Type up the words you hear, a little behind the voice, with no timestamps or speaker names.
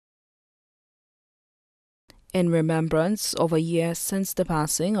In remembrance of a year since the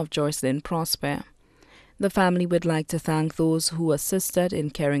passing of Jocelyn Prospere, the family would like to thank those who assisted in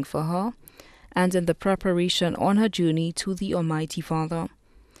caring for her and in the preparation on her journey to the Almighty Father.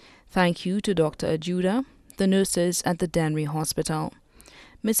 Thank you to Dr. Ajuda, the nurses at the Denry Hospital,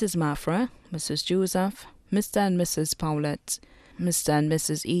 Mrs. Mafra, Mrs. Joseph, Mr. and Mrs. Paulette, Mr. and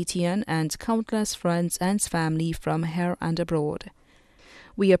Mrs. Etienne, and countless friends and family from here and abroad.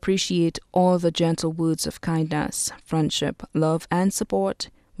 We appreciate all the gentle words of kindness, friendship, love, and support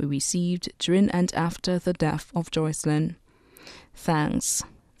we received during and after the death of Jocelyn. Thanks,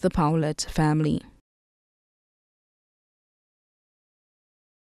 the Paulette family.